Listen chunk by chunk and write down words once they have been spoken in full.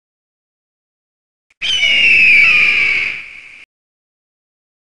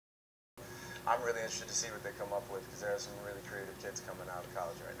I'm really interested to see what they come up with because there are some really creative kids coming out of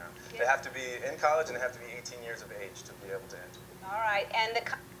college right now. Yeah. They have to be in college and they have to be 18 years of age to be able to enter. All right, and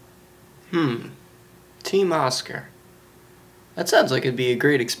Team Oscar. That sounds like it'd be a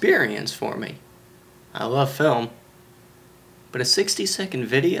great experience for me. I love film. But a 60-second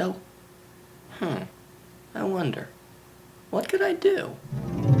video? I wonder, what could I do?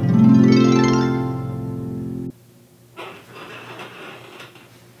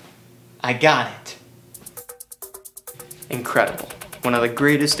 I got it. Incredible. One of the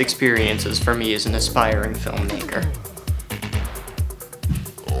greatest experiences for me as an aspiring filmmaker.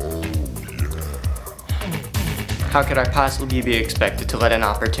 How could I possibly be expected to let an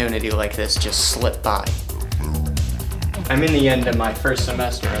opportunity like this just slip by? I'm in the end of my first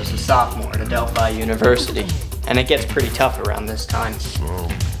semester as a sophomore at Adelphi University, and it gets pretty tough around this time.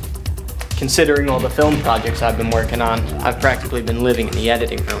 Considering all the film projects I've been working on, I've practically been living in the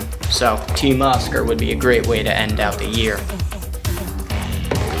editing room, so Team Oscar would be a great way to end out the year.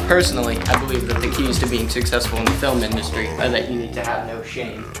 Personally, I believe that the keys to being successful in the film industry are that you need to have no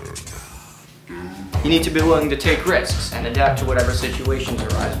shame. You need to be willing to take risks and adapt to whatever situations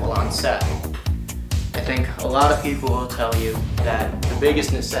arise while on set. I think a lot of people will tell you that the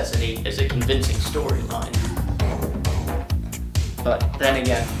biggest necessity is a convincing storyline. But then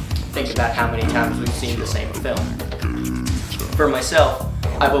again, think about how many times we've seen the same film. For myself,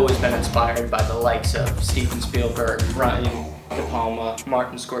 I've always been inspired by the likes of Steven Spielberg, Brian De Palma,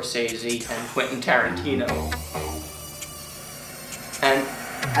 Martin Scorsese, and Quentin Tarantino. And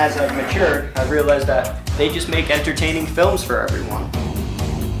as I've matured, I've realized that they just make entertaining films for everyone.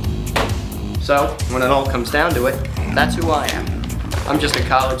 So, when it all comes down to it, that's who I am. I'm just a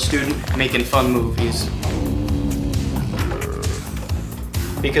college student making fun movies.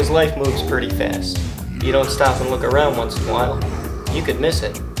 Because life moves pretty fast. You don't stop and look around once in a while, you could miss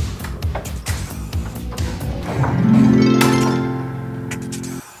it.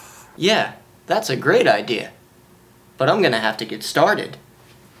 Yeah, that's a great idea. But I'm gonna have to get started.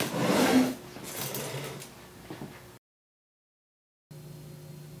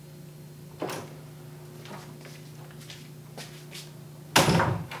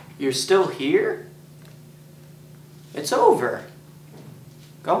 You're still here? It's over.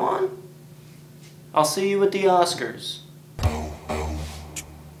 Go on. I'll see you at the Oscars.